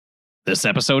This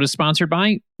episode is sponsored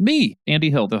by me, Andy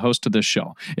Hill, the host of this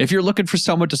show. If you're looking for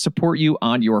someone to support you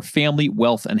on your family,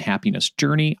 wealth, and happiness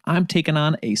journey, I'm taking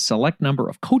on a select number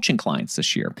of coaching clients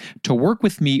this year. To work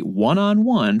with me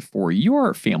one-on-one for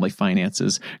your family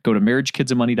finances, go to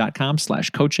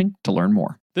marriagekidsandmoney.com/coaching to learn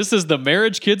more. This is the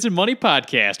Marriage, Kids, and Money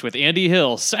podcast with Andy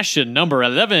Hill, session number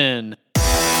 11.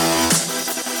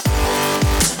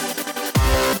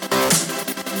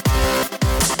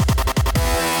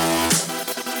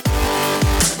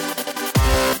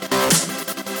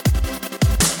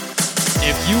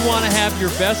 If you want to have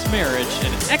your best marriage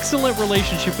and an excellent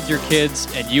relationship with your kids,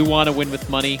 and you want to win with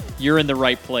money, you're in the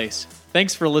right place.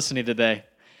 Thanks for listening today.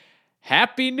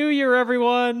 Happy New Year,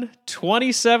 everyone.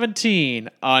 2017,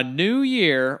 a new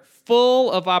year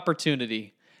full of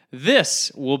opportunity.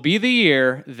 This will be the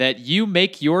year that you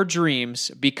make your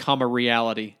dreams become a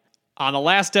reality. On the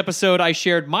last episode, I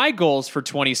shared my goals for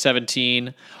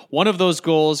 2017. One of those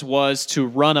goals was to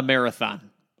run a marathon.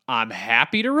 I'm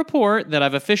happy to report that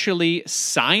I've officially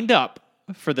signed up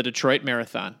for the Detroit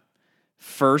Marathon.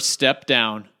 First step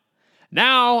down.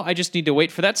 Now I just need to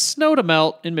wait for that snow to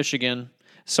melt in Michigan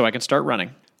so I can start running.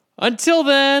 Until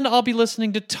then, I'll be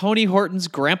listening to Tony Horton's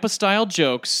grandpa-style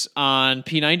jokes on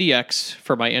P90X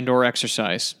for my indoor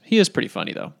exercise. He is pretty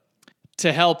funny, though.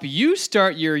 To help you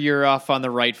start your year off on the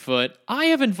right foot, I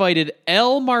have invited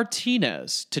Elle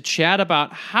Martinez to chat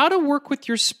about how to work with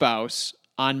your spouse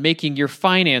on making your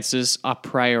finances a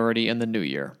priority in the new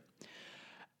year.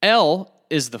 Elle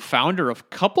is the founder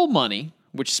of Couple Money,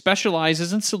 which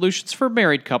specializes in solutions for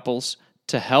married couples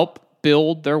to help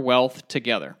build their wealth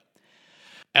together.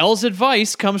 Elle's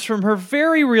advice comes from her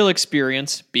very real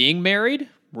experience being married,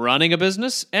 running a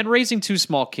business, and raising two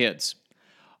small kids.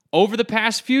 Over the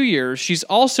past few years, she's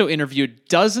also interviewed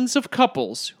dozens of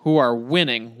couples who are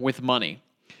winning with money.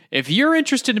 If you're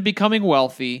interested in becoming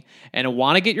wealthy and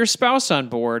want to get your spouse on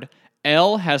board,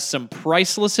 Elle has some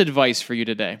priceless advice for you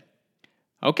today.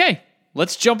 Okay,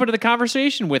 let's jump into the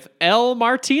conversation with Elle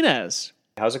Martinez.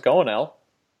 How's it going, Elle?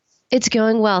 It's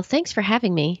going well. Thanks for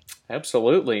having me.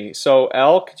 Absolutely. So,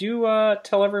 Elle, could you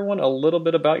tell everyone a little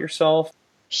bit about yourself?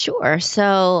 Sure.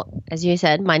 So, as you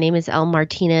said, my name is Elle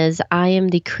Martinez. I am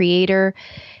the creator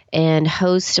and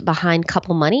host behind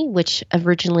Couple Money, which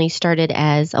originally started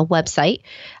as a website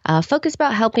focused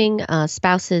about helping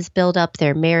spouses build up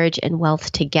their marriage and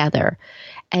wealth together.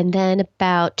 And then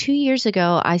about 2 years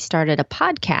ago, I started a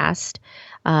podcast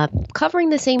covering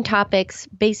the same topics,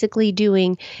 basically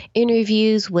doing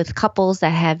interviews with couples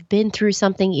that have been through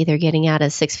something, either getting out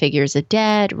of 6 figures of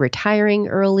debt, retiring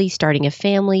early, starting a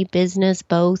family, business,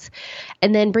 both,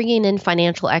 and then bringing in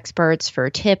financial experts for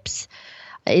tips,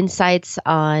 insights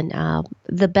on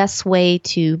the best way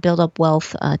to build up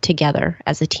wealth together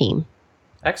as a team.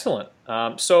 Excellent.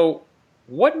 So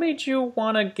what made you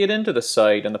want to get into the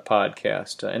site and the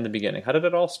podcast in the beginning? How did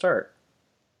it all start?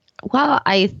 Well,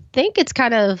 I think it's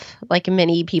kind of like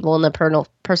many people in the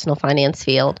personal finance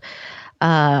field,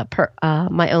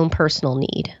 my own personal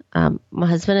need. My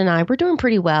husband and I, we're doing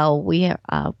pretty well. We're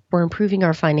improving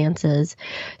our finances.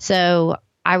 So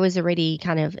I was already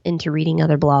kind of into reading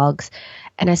other blogs,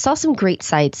 and I saw some great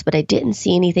sites, but I didn't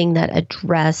see anything that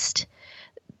addressed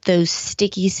those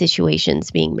sticky situations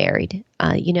being married.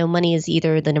 Money is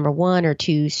either the number 1 or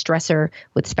 2 stressor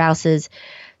with spouses.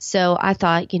 So I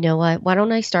thought, you know what, why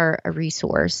don't I start a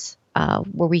resource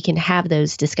where we can have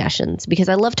those discussions? Because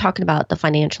I love talking about the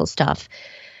financial stuff.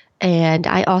 And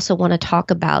I also want to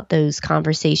talk about those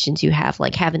conversations you have,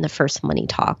 like having the first money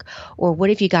talk, or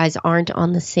what if you guys aren't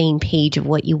on the same page of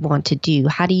what you want to do?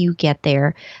 How do you get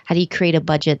there? How do you create a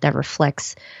budget that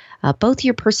reflects both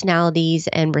your personalities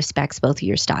and respects both of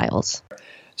your styles?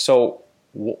 So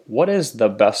what is the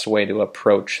best way to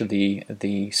approach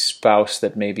the spouse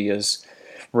that maybe is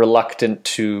reluctant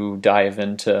to dive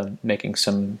into making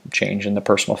some change in the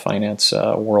personal finance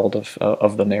world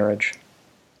of the marriage?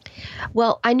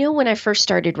 Well, I know when I first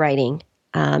started writing,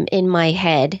 in my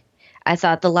head, I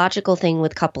thought the logical thing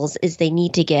with couples is they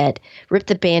need to rip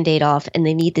the Band-Aid off, and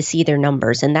they need to see their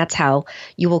numbers. And that's how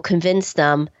you will convince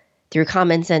them through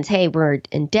common sense, hey, we're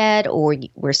in debt or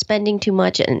we're spending too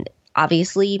much. And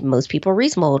obviously, most people are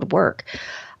reasonable to work.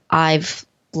 I've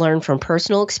learned from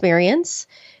personal experience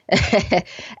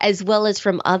as well as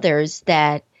from others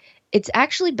that it's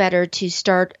actually better to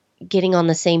start getting on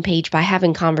the same page by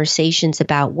having conversations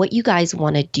about what you guys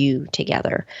want to do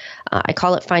together. I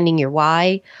call it finding your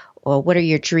why, or what are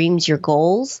your dreams, your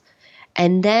goals.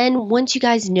 And then once you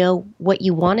guys know what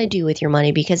you want to do with your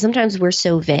money, because sometimes we're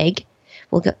so vague,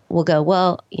 we'll go,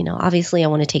 well, obviously I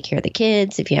want to take care of the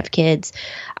kids. If you have kids,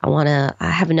 I want to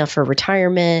have enough for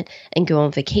retirement and go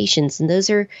on vacations. And those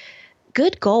are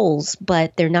good goals,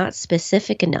 but they're not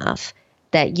specific enough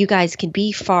that you guys can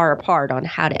be far apart on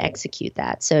how to execute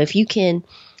that. So if you can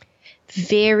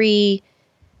very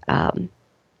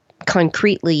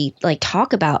concretely like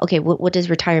talk about, okay, what does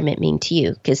retirement mean to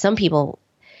you? Because some people,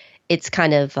 it's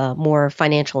kind of more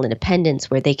financial independence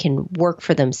where they can work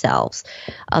for themselves.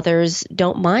 Others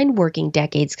don't mind working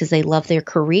decades because they love their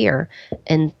career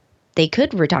and they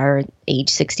could retire at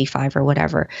age 65 or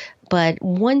whatever. But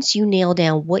once you nail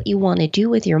down what you want to do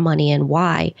with your money and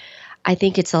why, I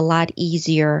think it's a lot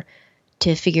easier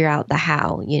to figure out the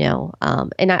how,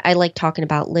 and I like talking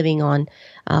about living on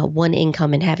one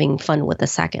income and having fun with the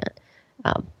second.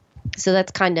 So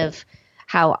that's kind of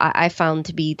how I found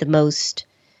to be the most,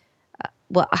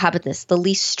 how about this? The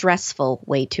least stressful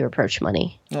way to approach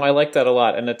money. Well, I like that a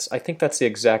lot. And I think that's the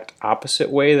exact opposite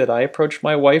way that I approached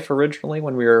my wife originally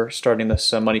when we were starting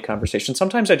this money conversation.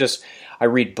 Sometimes I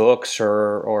read books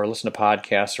or listen to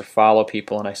podcasts or follow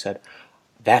people, and I said,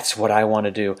 that's what I want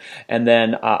to do. And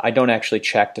then I don't actually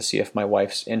check to see if my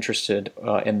wife's interested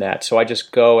in that. So I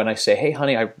just go and I say, hey,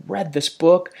 honey, I read this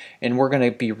book and we're going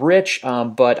to be rich,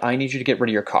 but I need you to get rid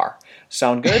of your car.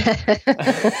 Sound good?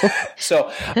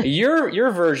 So your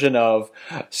version of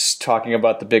talking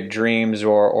about the big dreams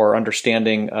or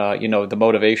understanding, the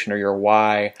motivation or your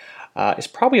why is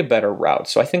probably a better route.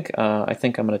 So I think I'm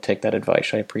going to take that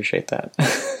advice. I appreciate that.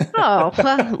 Oh,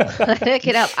 well, look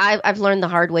it up. I've learned the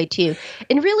hard way too.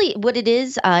 And really what it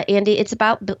is, Andy, it's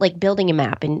about like building a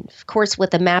map. And of course,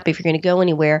 with a map, if you're going to go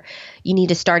anywhere, you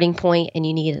need a starting point and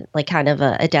you need like kind of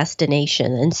a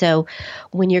destination. And so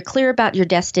when you're clear about your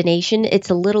destination, it's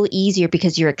a little easier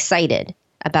because you're excited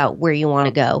about where you want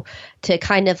to go to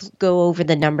kind of go over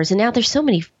the numbers. And now there's so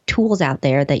many tools out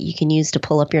there that you can use to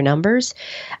pull up your numbers.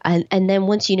 And then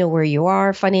once you know where you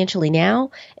are financially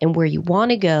now and where you want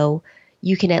to go,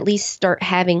 you can at least start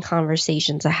having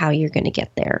conversations of how you're going to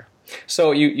get there.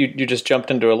 So you just jumped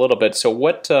into a little bit. So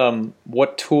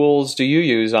what tools do you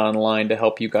use online to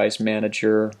help you guys manage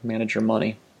your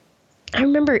money? I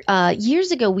remember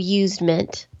years ago we used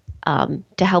Mint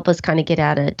to help us kind of get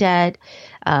out of debt.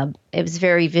 It was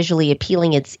very visually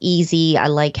appealing. It's easy. I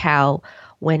like how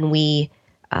when we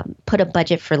put a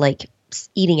budget for like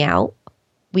eating out,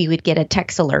 we would get a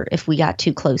text alert if we got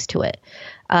too close to it.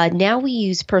 Now we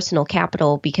use Personal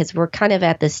Capital because we're kind of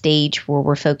at the stage where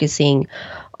we're focusing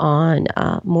on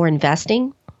more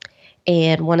investing.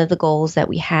 And one of the goals that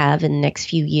we have in the next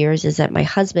few years is that my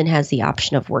husband has the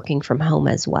option of working from home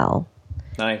as well.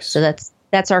 Nice. So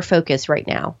that's our focus right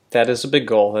now. That is a big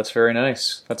goal. That's very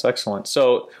nice. That's excellent.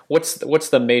 So what's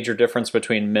the major difference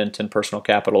between Mint and Personal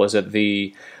Capital? Is it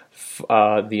the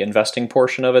investing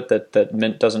portion of it that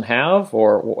Mint doesn't have?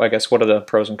 Or I guess what are the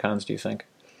pros and cons, do you think?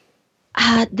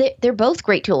 They're both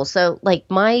great tools. So like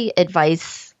my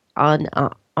advice on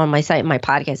my site and my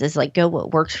podcast is like, go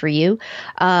what works for you.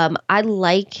 I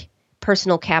like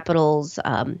Personal Capital's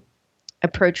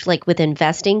approach like with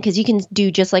investing, because you can do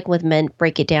just like with Mint,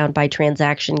 break it down by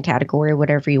transaction category,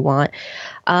 whatever you want.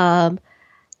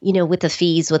 With the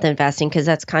fees with investing, because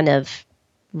that's kind of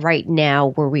right now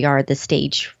where we are at the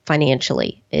stage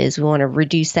financially, is we want to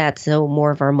reduce that so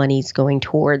more of our money's going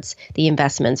towards the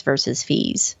investments versus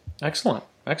fees. Excellent.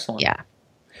 Yeah.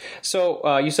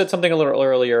 So you said something a little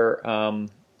earlier,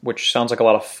 which sounds like a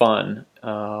lot of fun.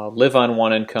 Live on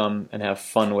one income and have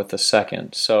fun with the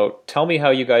second. So tell me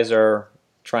how you guys are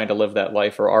trying to live that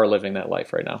life or are living that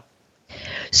life right now.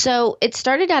 So it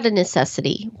started out of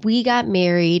necessity. We got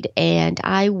married and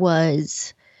I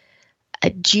was a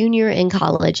junior in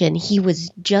college and he was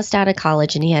just out of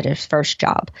college and he had his first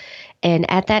job.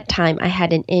 And at that time I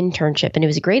had an internship and it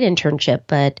was a great internship,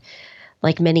 but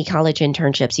like many college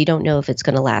internships, you don't know if it's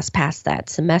going to last past that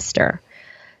semester.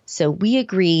 So we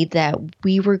agreed that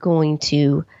we were going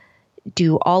to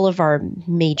do all of our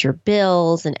major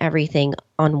bills and everything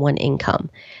on one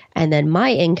income. And then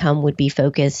my income would be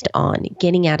focused on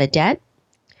getting out of debt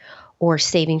or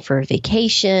saving for a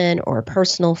vacation or a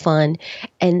personal fund.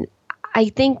 And I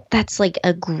think that's like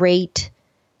a great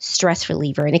stress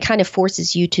reliever. And it kind of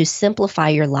forces you to simplify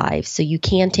your life so you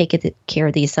can take care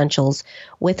of the essentials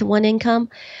with one income.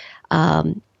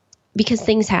 Because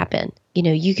things happen.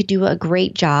 You could do a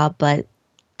great job, but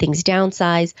things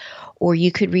downsize, or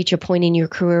you could reach a point in your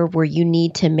career where you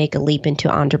need to make a leap into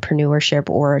entrepreneurship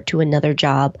or to another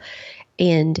job.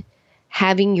 And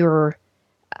having your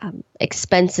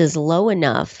expenses low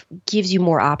enough gives you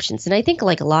more options. And I think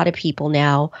like a lot of people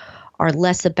now are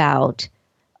less about,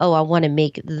 I want to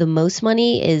make the most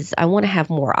money, is I want to have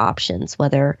more options,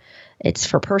 whether it's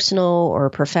for personal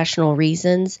or professional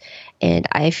reasons. And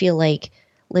I feel like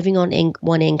living on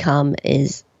one income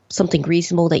is something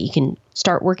reasonable that you can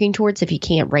start working towards if you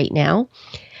can't right now.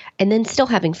 And then still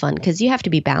having fun, because you have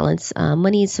to be balanced.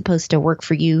 Money is supposed to work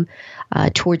for you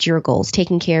towards your goals,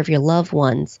 taking care of your loved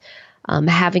ones,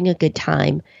 having a good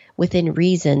time within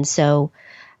reason. So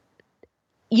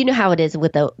you know how it is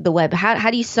with the web.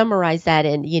 How do you summarize that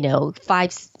in,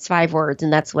 five words?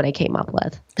 And that's what I came up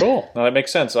with. Cool. No, that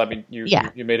makes sense. I mean, you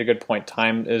made a good point.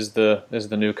 Time is the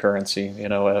new currency.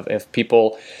 If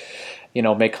people,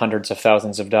 make hundreds of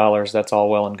thousands of dollars, that's all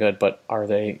well and good, but are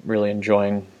they really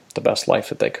enjoying the best life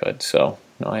that they could? So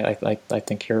no, I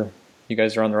think you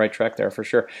guys are on the right track there for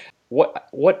sure.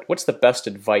 What's the best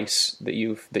advice that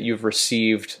you've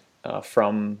received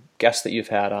from guests that you've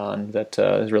had on that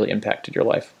has really impacted your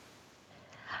life?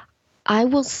 I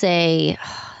will say,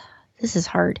 this is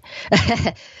hard.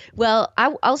 Well,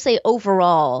 I'll say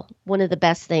overall, one of the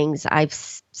best things I've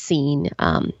seen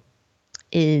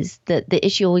is that the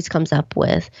issue always comes up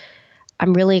with,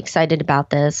 I'm really excited about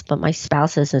this, but my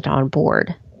spouse isn't on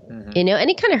board. Mm-hmm. And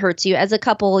it kind of hurts you. As a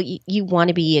couple, you want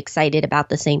to be excited about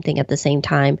the same thing at the same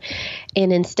time.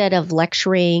 And instead of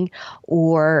lecturing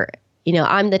or,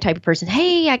 I'm the type of person,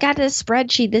 hey, I got this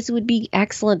spreadsheet. This would be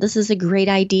excellent. This is a great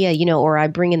idea, or I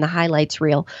bring in the highlights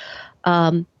reel,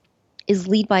 is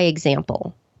lead by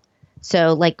example.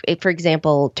 So for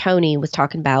example, Tony was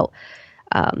talking about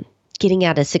getting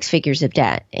out of 6 figures of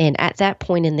debt. And at that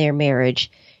point in their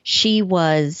marriage, she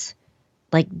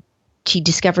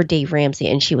discovered Dave Ramsey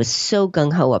and she was so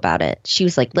gung-ho about it. She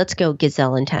was like, let's go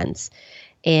Gazelle Intense.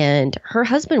 And her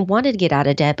husband wanted to get out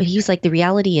of debt, but he was like, the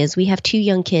reality is we have 2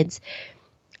 young kids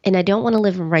and I don't want to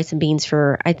live on rice and beans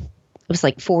for, it was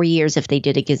like 4 years if they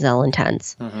did a Gazelle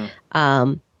Intense.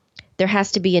 Mm-hmm. There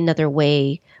has to be another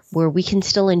way where we can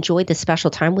still enjoy the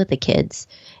special time with the kids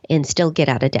and still get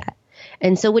out of debt.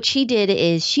 And so what she did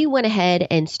is she went ahead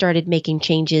and started making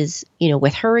changes,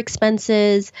 with her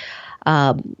expenses,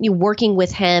 working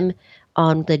with him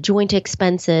on the joint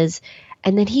expenses.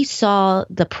 And then he saw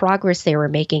the progress they were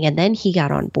making, and then he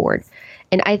got on board.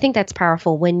 And I think that's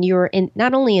powerful when you're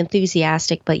not only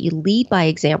enthusiastic, but you lead by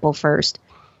example first.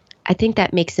 I think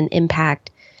that makes an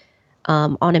impact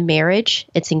on a marriage.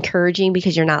 It's encouraging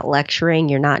because you're not lecturing,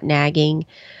 you're not nagging.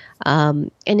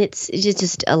 And it's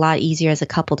just a lot easier as a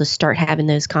couple to start having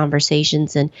those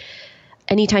conversations. And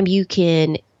anytime you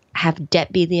can have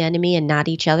debt be the enemy and not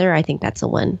each other, I think that's a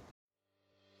win.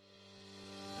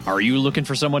 Are you looking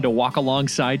for someone to walk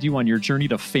alongside you on your journey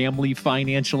to family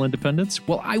financial independence?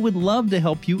 Well, I would love to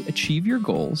help you achieve your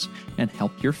goals and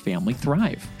help your family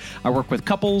thrive. I work with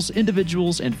couples,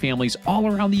 individuals, and families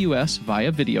all around the U.S.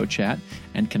 via video chat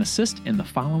and can assist in the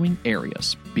following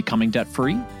areas: becoming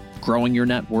debt-free, growing your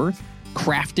net worth,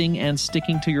 crafting and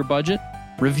sticking to your budget,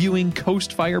 reviewing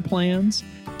Coast Fire plans,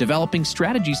 developing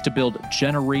strategies to build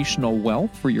generational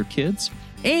wealth for your kids,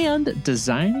 and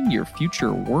designing your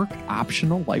future work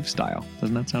optional lifestyle.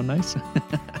 Doesn't that sound nice?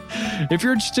 If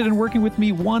you're interested in working with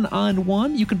me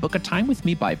one-on-one, you can book a time with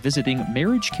me by visiting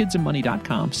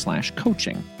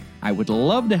marriagekidsandmoney.com/coaching. I would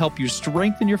love to help you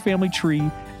strengthen your family tree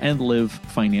and live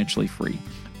financially free.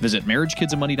 Visit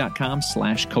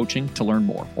marriagekidsandmoney.com/coaching to learn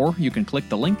more, or you can click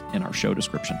the link in our show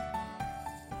description.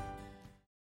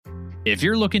 If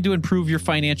you're looking to improve your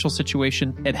financial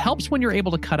situation, it helps when you're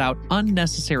able to cut out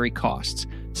unnecessary costs.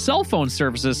 Cell phone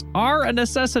services are a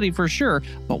necessity for sure,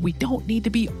 but we don't need to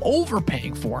be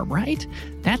overpaying for them, right?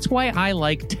 That's why I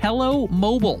like Tello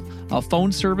Mobile, a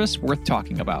phone service worth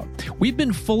talking about. We've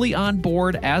been fully on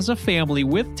board as a family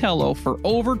with Tello for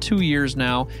over 2 years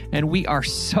now, and we are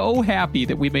so happy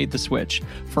that we made the switch.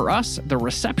 For us, the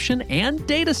reception and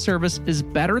data service is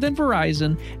better than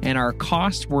Verizon, and our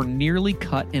costs were nearly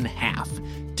cut in half.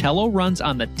 Tello runs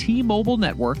on the T-Mobile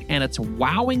network, and it's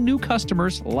wowing new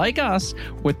customers like us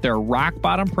with their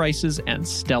rock-bottom prices and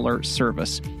stellar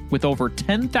service. With over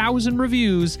 10,000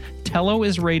 reviews, Tello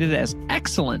is rated as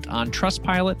excellent on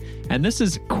Trustpilot, and this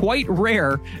is quite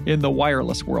rare in the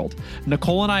wireless world.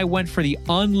 Nicole and I went for the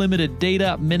unlimited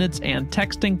data, minutes, and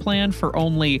texting plan for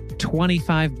only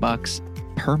 $25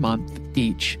 per month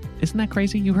each. Isn't that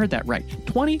crazy? You heard that right.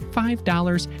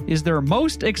 $25 is their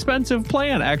most expensive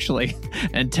plan, actually.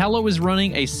 And Tello is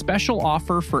running a special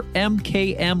offer for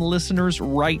MKM listeners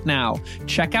right now.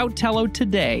 Check out Tello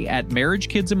today at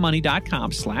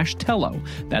marriagekidsandmoney.com/Tello.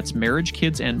 That's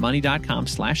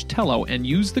marriagekidsandmoney.com/Tello, and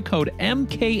use the code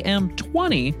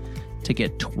MKM20 to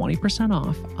get 20%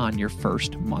 off on your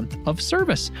first month of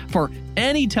service for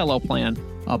any Tello plan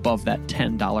above that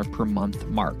 $10 per month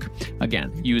mark.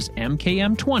 Again, use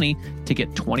MKM20 to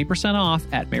get 20% off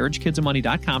at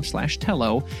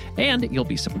marriagekidsandmoney.com/Tello, and you'll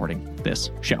be supporting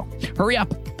this show. Hurry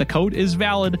up. The code is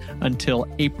valid until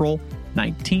April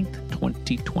 19th,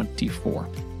 2024.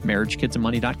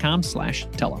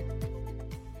 MarriageKidsAndMoney.com/Tella.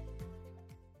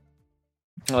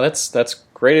 Well, that's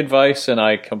great advice, and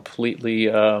I completely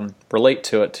relate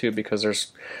to it too, because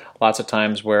there's lots of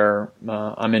times where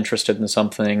I'm interested in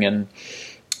something, and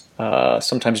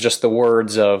sometimes just the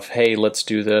words of, hey, let's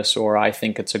do this, or I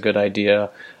think it's a good idea,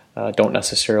 don't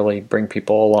necessarily bring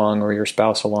people along or your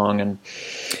spouse along.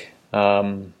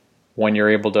 And when you're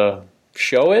able to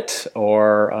show it,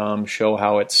 or show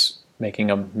how it's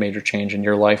making a major change in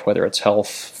your life, whether it's health,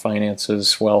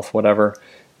 finances, wealth, whatever,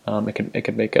 it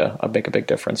could make a big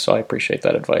difference. So I appreciate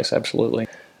that advice, absolutely.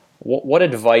 What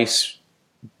advice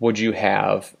would you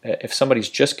have if somebody's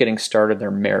just getting started in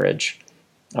their marriage,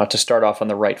 to start off on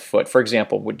the right foot? For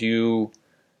example, would you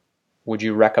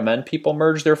recommend people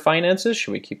merge their finances?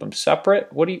 Should we keep them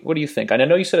separate? What do you think? And I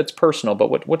know you said it's personal,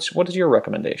 but what is your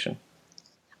recommendation?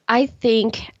 I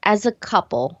think as a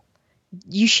couple,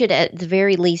 you should at the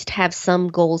very least have some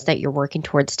goals that you're working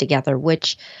towards together,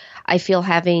 which I feel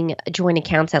having joint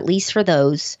accounts, at least for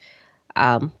those,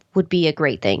 would be a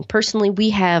great thing. Personally,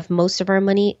 we have most of our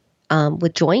money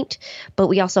with joint, but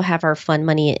we also have our fund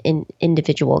money in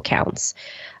individual accounts.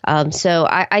 So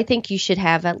I think you should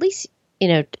have at least,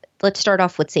 let's start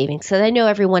off with savings. So I know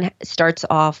everyone starts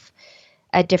off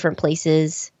at different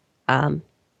places,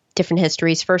 different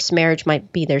histories. First marriage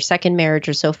might be their second marriage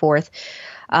or so forth.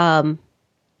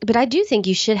 But I do think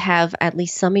you should have at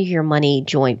least some of your money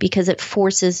joint, because it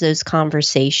forces those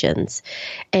conversations.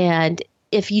 And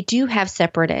if you do have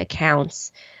separate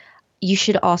accounts, you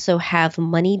should also have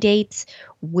money dates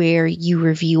where you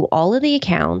review all of the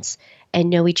accounts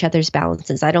and know each other's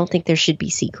balances. I don't think there should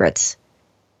be secrets.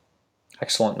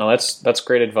 Excellent. No, that's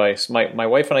great advice. My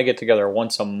wife and I get together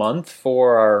once a month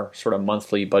for our sort of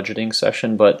monthly budgeting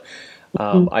session, but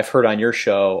I've heard on your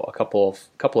show a couple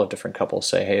of different couples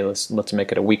say, hey, let's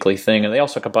make it a weekly thing, and they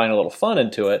also combine a little fun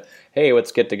into it. Hey,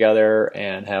 let's get together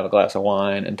and have a glass of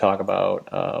wine and talk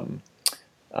about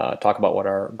what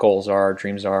our goals are,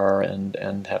 dreams are,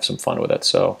 and have some fun with it.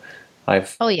 So I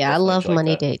love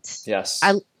money dates. Yes.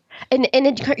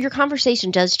 Your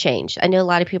conversation does change. I know a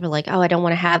lot of people are like, oh, I don't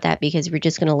want to have that because we're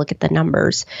just going to look at the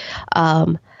numbers.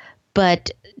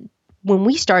 But when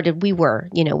we started, we were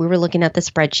looking at the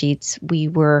spreadsheets. We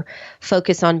were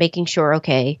focused on making sure,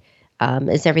 okay,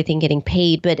 is everything getting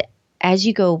paid? But as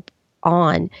you go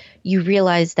on, you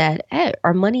realize that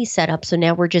our money's set up. So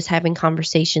now we're just having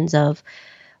conversations of,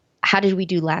 how did we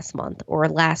do last month or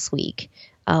last week?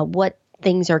 What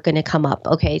things are going to come up?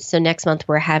 Okay, so next month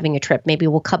we're having a trip. Maybe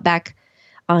we'll cut back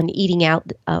on eating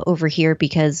out over here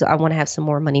because I want to have some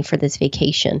more money for this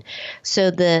vacation.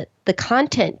 So the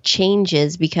content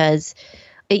changes, because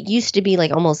it used to be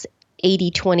like almost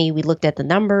 80-20. We looked at the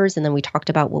numbers and then we talked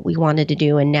about what we wanted to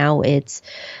do. And now it's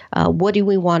what do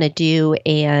we want to do?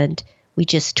 And we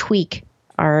just tweak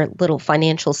our little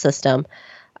financial system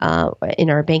in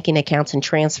our banking accounts and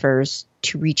transfers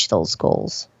to reach those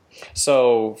goals.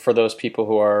 So for those people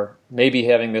who are maybe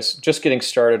having this, just getting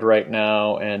started right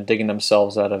now and digging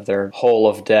themselves out of their hole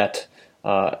of debt,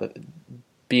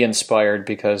 be inspired,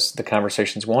 because the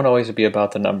conversations won't always be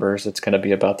about the numbers. It's going to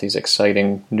be about these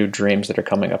exciting new dreams that are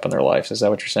coming up in their lives. Is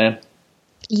that what you're saying?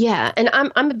 Yeah, and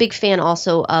I'm a big fan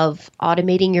also of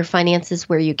automating your finances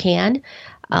where you can,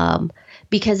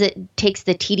 because it takes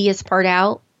the tedious part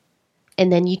out,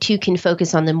 and then you two can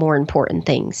focus on the more important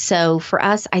things. So for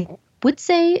us, I would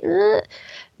say,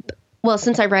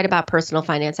 since I write about personal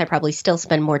finance, I probably still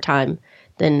spend more time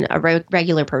than a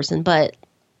regular person, but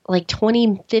like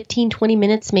 15, 20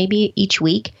 minutes maybe each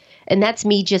week. And that's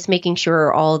me just making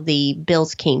sure all the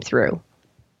bills came through.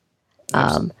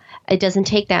 It doesn't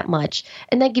take that much.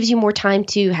 And that gives you more time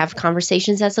to have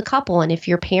conversations as a couple. And if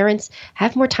you're parents,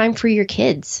 have more time for your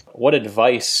kids. What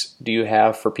advice do you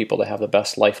have for people to have the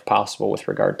best life possible with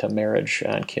regard to marriage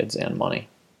and kids and money?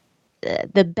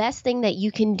 The best thing that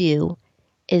you can do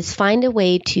is find a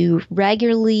way to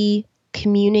regularly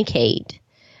communicate,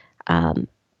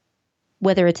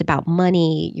 whether it's about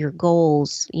money, your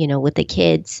goals, with the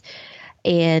kids,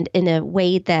 and in a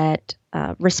way that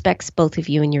respects both of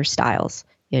you and your styles.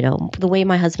 The way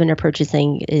my husband approaches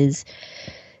things is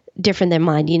different than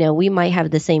mine. We might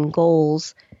have the same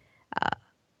goals,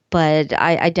 but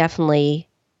I definitely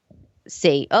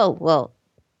say, oh, well,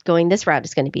 going this route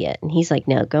is going to be it. And he's like,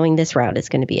 no, going this route is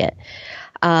going to be it.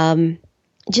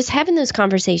 Just having those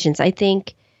conversations. I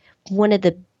think one of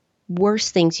the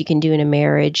worst things you can do in a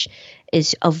marriage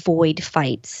is avoid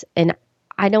fights. And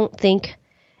I don't think,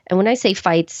 and when I say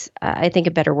fights, I think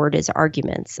a better word is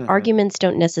arguments. Mm-hmm. Arguments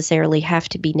don't necessarily have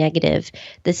to be negative.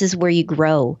 This is where you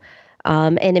grow.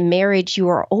 And in marriage, you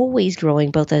are always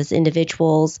growing both as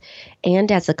individuals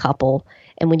and as a couple.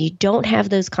 And when you don't have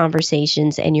those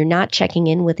conversations and you're not checking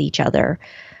in with each other,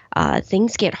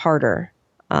 things get harder.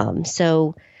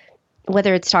 So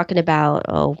whether it's talking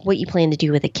about what you plan to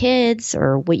do with the kids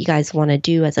or what you guys want to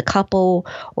do as a couple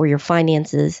or your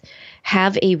finances,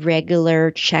 have a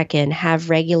regular check-in, have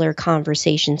regular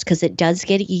conversations, because it does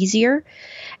get easier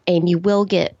and you will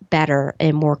get better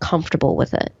and more comfortable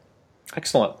with it.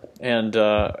 Excellent. And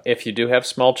if you do have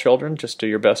small children, just do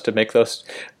your best to make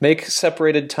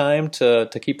separated time to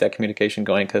keep that communication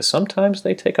going, because sometimes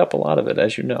they take up a lot of it,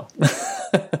 as you know.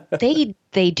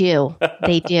 They do.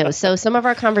 So some of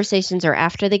our conversations are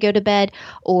after they go to bed,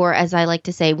 or as I like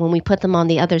to say, when we put them on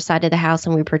the other side of the house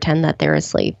and we pretend that they're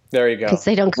asleep. There you go. Because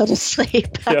they don't go to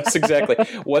sleep. Yes, exactly.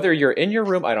 Whether you're in your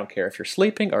room, I don't care if you're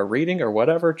sleeping or reading or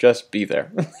whatever, just be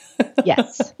there.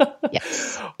 Yes.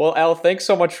 Well, Elle, thanks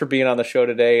so much for being on the show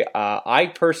today.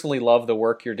 I personally love the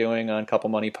work you're doing on Couple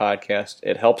Money Podcast.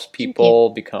 It helps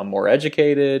people become more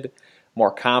educated, more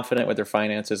confident with their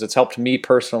finances. It's helped me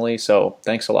personally, so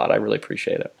thanks a lot. I really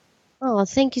appreciate it. Oh,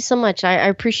 thank you so much. I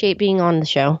appreciate being on the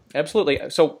show. Absolutely.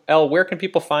 So, Elle, where can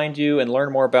people find you and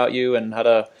learn more about you and how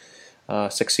to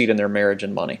succeed in their marriage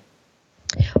and money?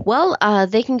 Well,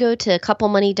 they can go to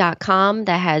couplemoney.com.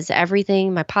 That has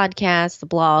everything, my podcast, the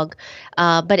blog.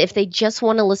 But if they just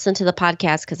want to listen to the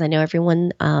podcast, because I know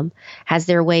everyone has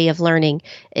their way of learning,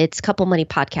 it's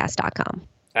couplemoneypodcast.com.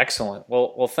 Excellent.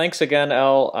 Well, thanks again,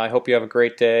 Elle. I hope you have a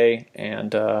great day,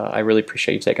 and I really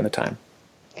appreciate you taking the time.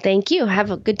 Thank you.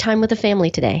 Have a good time with the family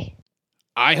today.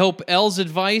 I hope Elle's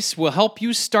advice will help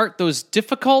you start those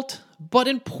difficult but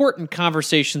important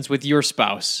conversations with your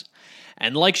spouse.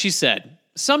 And like she said,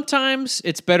 sometimes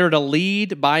it's better to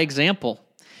lead by example.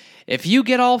 If you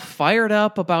get all fired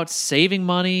up about saving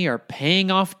money or paying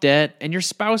off debt and your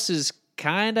spouse is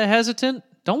kind of hesitant,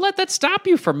 don't let that stop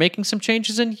you from making some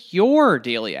changes in your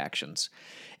daily actions.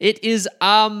 It is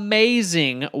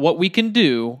amazing what we can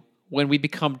do when we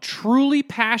become truly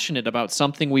passionate about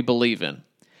something we believe in.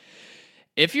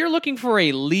 If you're looking for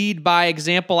a lead by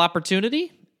example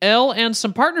opportunity, Elle and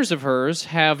some partners of hers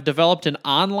have developed an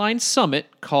online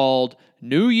summit called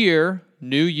New Year,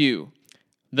 New You.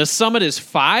 The summit is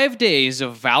 5 days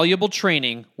of valuable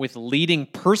training with leading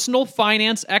personal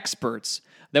finance experts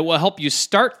that will help you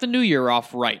start the new year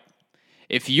off right.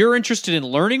 If you're interested in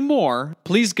learning more,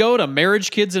 please go to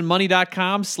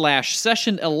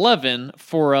marriagekidsandmoney.com/session11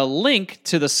 for a link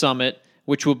to the summit,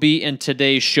 which will be in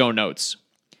today's show notes.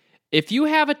 If you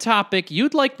have a topic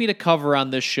you'd like me to cover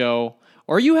on this show,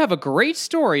 or you have a great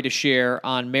story to share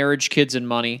on Marriage, Kids, and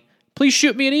Money, please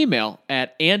shoot me an email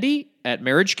at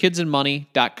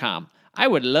andy@marriagekidsandmoney.com. I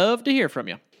would love to hear from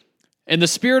you. In the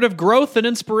spirit of growth and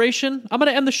inspiration, I'm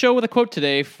going to end the show with a quote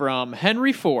today from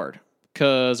Henry Ford,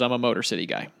 because I'm a Motor City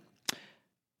guy.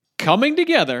 Coming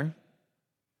together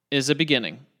is a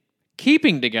beginning.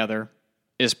 Keeping together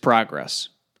is progress.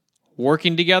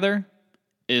 Working together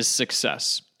is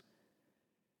success.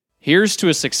 Here's to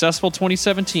a successful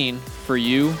 2017 for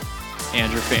you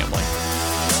and your family.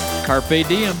 Carpe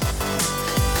diem.